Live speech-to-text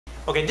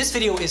Okay, this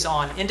video is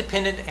on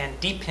independent and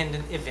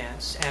dependent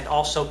events and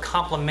also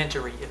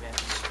complementary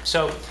events.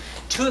 So,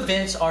 two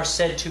events are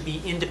said to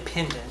be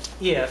independent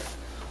if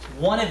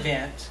one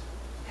event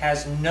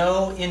has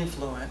no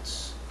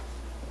influence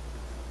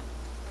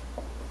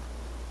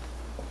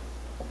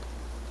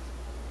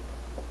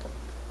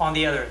on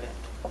the other event.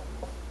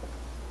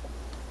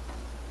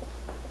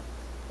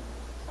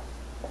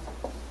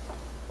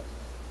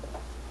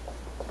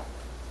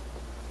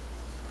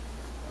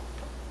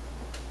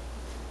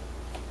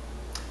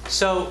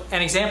 So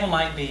an example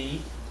might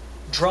be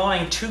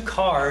drawing two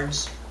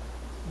cards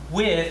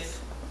with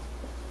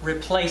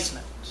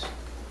replacement.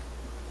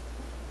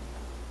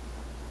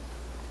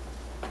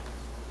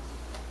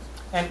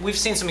 And we've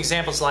seen some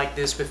examples like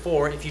this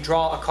before. If you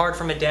draw a card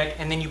from a deck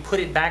and then you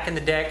put it back in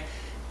the deck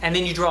and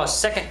then you draw a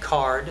second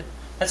card,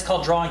 that's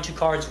called drawing two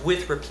cards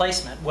with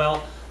replacement.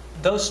 Well,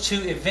 those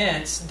two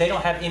events, they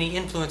don't have any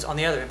influence on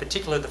the other. In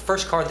particular, the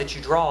first card that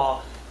you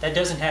draw, that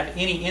doesn't have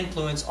any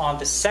influence on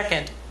the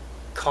second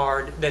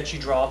card that you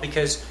draw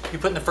because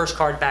you're putting the first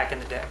card back in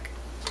the deck.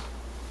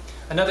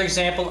 Another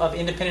example of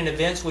independent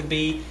events would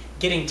be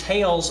getting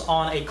tails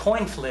on a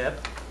coin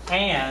flip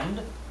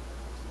and,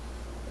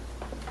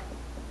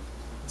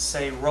 let's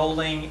say,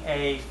 rolling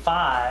a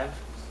 5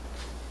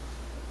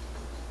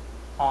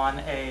 on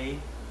a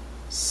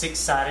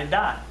 6-sided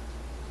die.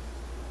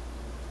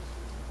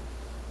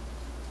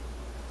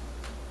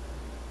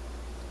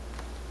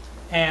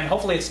 And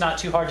hopefully it's not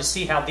too hard to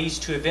see how these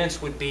two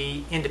events would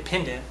be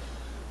independent.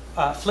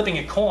 Flipping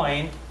a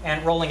coin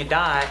and rolling a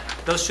die,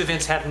 those two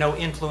events have no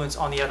influence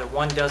on the other.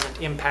 One doesn't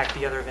impact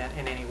the other event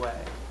in any way.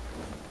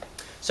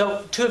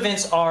 So two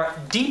events are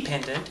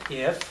dependent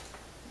if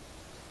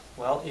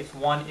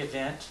one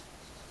event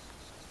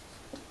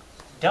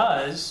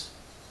does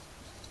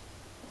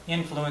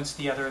influence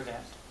the other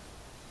event.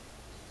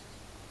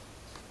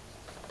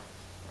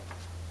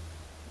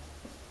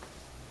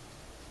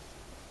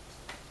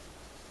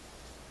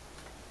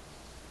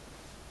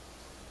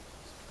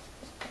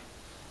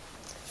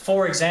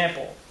 For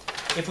example,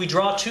 if we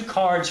draw two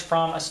cards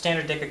from a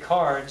standard deck of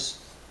cards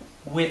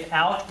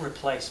without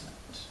replacement,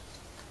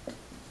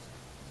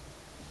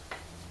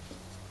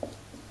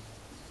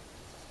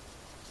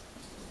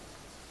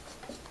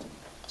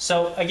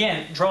 so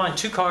again, drawing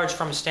two cards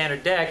from a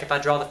standard deck, if I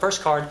draw the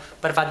first card,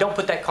 but if I don't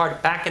put that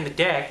card back in the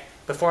deck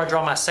before I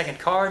draw my second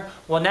card,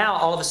 well now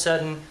all of a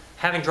sudden,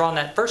 having drawn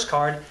that first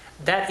card,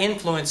 that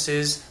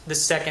influences the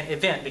second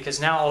event because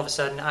now all of a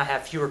sudden I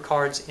have fewer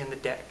cards in the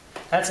deck.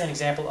 That's an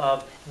example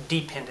of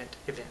dependent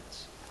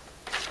events.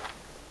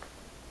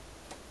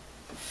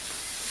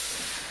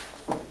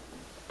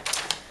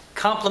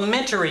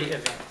 Complementary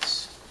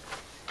events.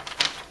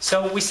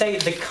 So we say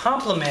the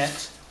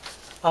complement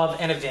of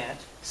an event,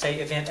 say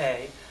event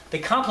A, the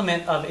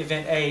complement of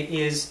event A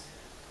is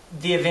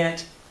the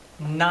event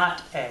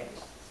not A.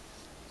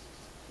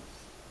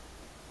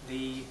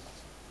 The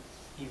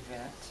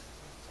event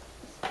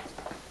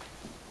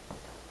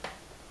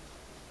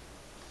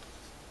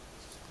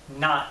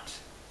not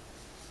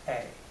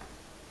A.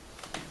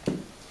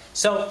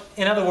 So,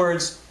 in other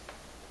words,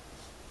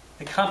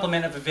 the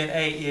complement of event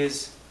A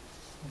is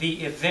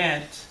the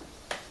event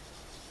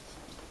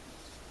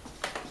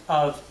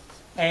of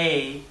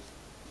A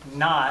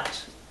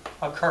not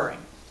occurring.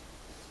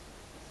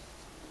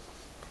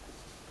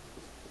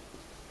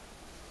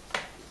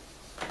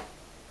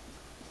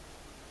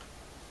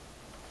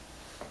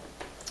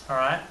 All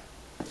right?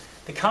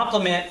 The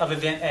complement of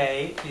event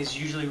A is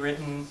usually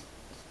written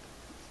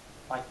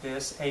like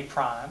this, A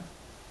prime,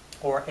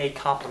 or A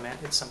complement,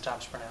 it's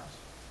sometimes pronounced.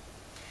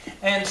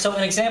 And so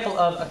an example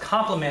of a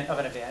complement of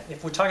an event,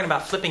 if we're talking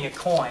about flipping a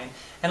coin,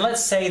 and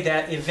let's say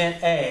that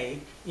event A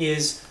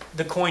is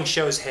the coin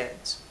shows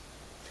heads.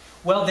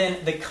 Well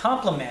then, the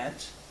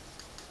complement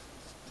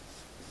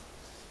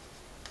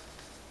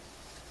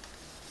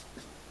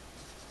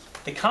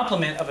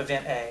of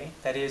event A,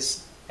 that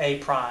is A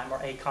prime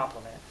or A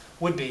complement,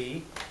 would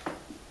be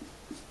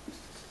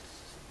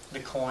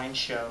the coin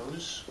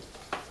shows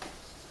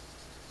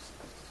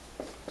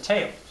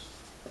tails.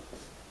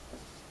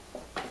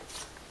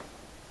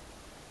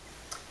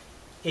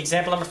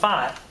 Example number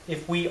 5.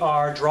 If we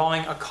are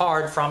drawing a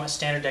card from a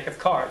standard deck of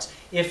cards,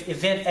 if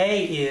event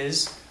A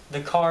is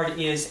the card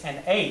is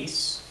an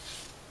ace,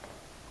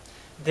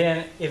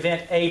 then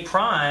event A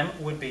prime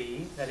would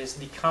be, that is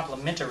the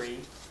complementary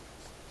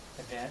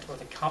event or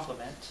the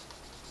complement,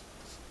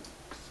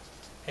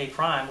 A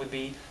prime would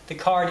be the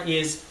card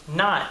is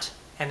not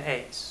an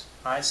ace.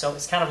 All right, so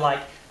it's kind of like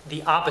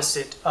the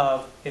opposite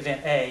of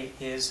event A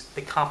is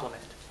the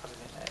complement of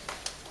event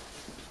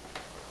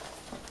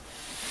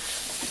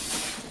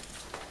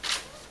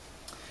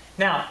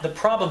A. Now, the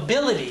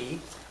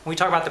probability, when we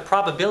talk about the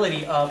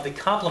probability of the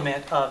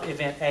complement of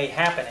event A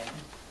happening,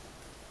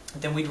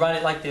 then we'd write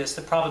it like this,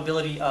 the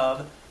probability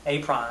of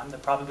A prime, the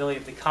probability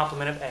of the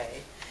complement of A.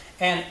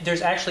 And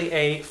there's actually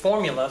a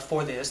formula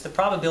for this. The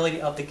probability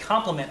of the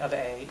complement of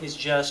A is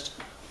just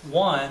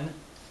 1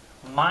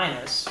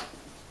 minus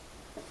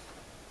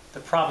the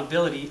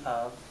probability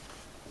of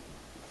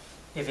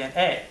event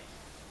A.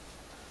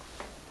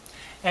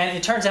 And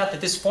it turns out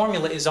that this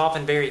formula is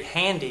often very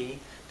handy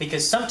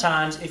because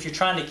sometimes if you're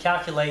trying to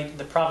calculate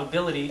the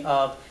probability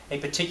of a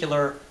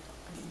particular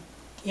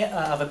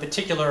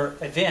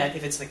event,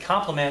 if it's the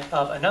complement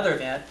of another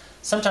event,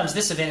 sometimes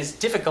this event is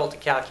difficult to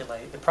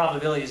calculate. The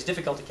probability is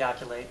difficult to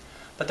calculate,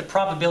 but the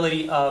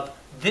probability of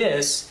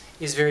this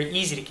is very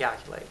easy to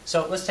calculate.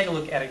 So let's take a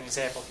look at an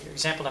example here.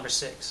 Example number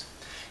 6.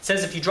 It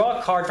says if you draw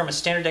a card from a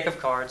standard deck of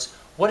cards,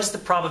 what is the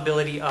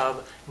probability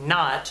of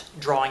not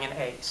drawing an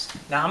ace?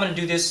 Now I'm going to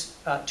do this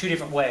 2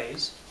 different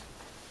ways.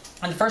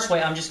 And the first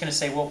way, I'm just going to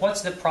say, well,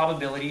 what's the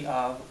probability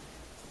of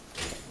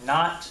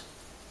not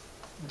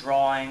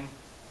drawing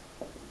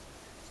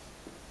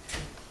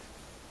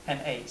an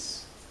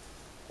ace?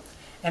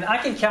 And I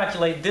can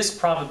calculate this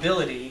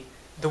probability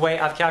the way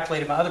I've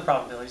calculated my other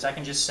probabilities. I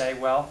can just say,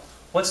 well,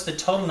 what's the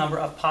total number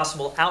of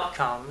possible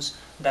outcomes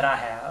that I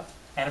have?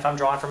 And if I'm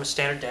drawing from a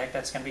standard deck,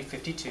 that's going to be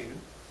 52.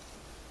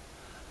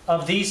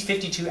 Of these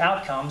 52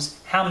 outcomes,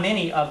 how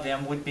many of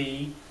them would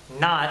be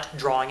not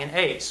drawing an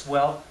ace?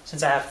 Well,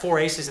 since I have 4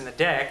 aces in the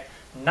deck,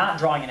 not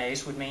drawing an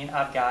ace would mean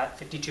I've got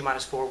 52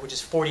 minus 4, which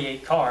is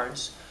 48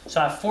 cards. So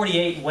I have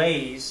 48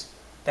 ways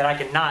that I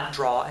can not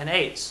draw an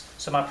ace.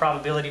 So my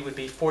probability would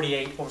be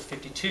 48 over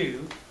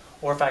 52,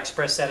 or if I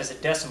express that as a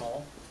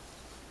decimal,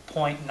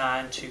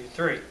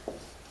 0.923.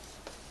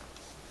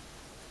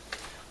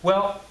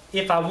 Well,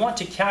 if I want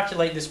to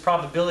calculate this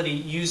probability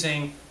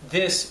using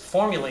this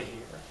formula here,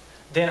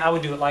 then I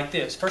would do it like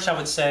this. First I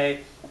would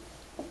say,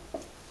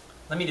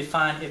 let me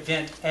define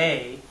event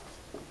A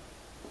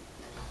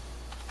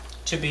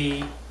to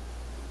be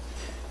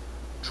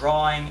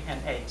drawing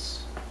an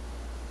ace.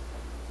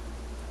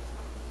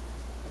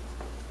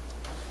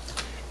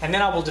 And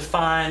then I will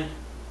define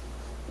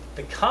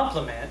the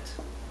complement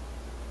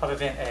of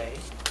event A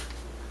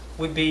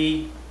would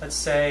be, let's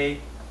say,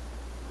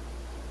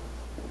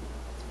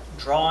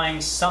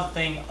 drawing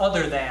something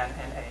other than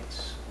an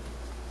ace.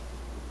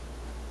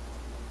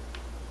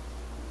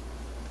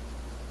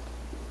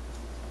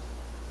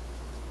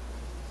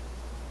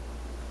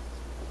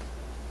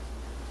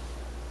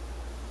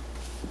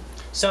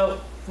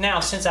 So now,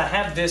 since I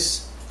have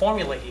this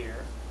formula here,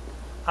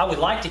 I would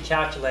like to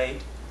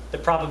calculate the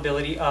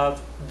probability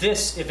of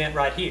this event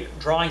right here,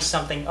 drawing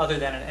something other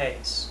than an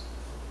ace.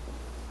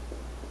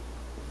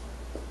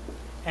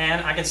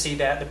 And I can see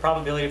that the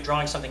probability of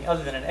drawing something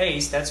other than an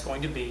ace, that's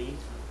going to be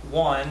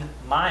 1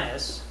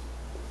 minus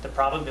the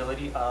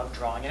probability of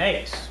drawing an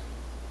ace.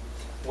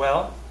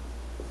 Well,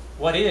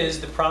 what is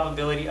the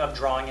probability of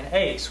drawing an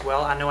ace?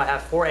 Well, I know I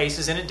have 4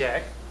 aces in a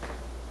deck,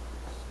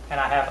 and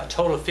I have a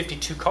total of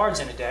 52 cards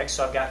in a deck,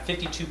 so I've got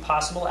 52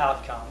 possible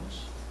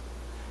outcomes.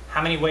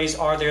 How many ways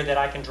are there that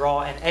I can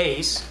draw an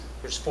ace?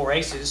 There's 4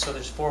 aces, so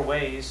there's 4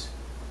 ways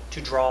to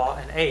draw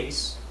an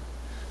ace.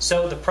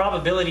 So the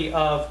probability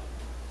of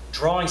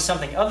drawing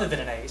something other than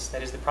an ace,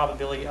 that is the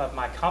probability of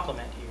my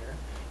complement here,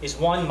 is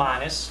 1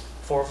 minus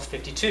 4 over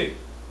 52.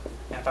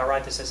 And if I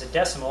write this as a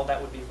decimal, that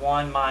would be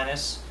 1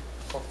 minus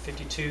 4 over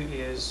 52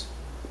 is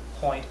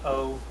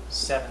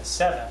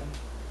 0.077.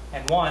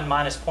 And 1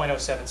 minus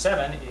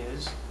 0.077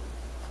 is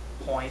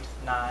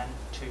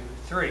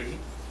 0.923,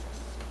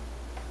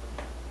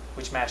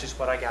 which matches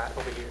what I got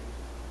over here.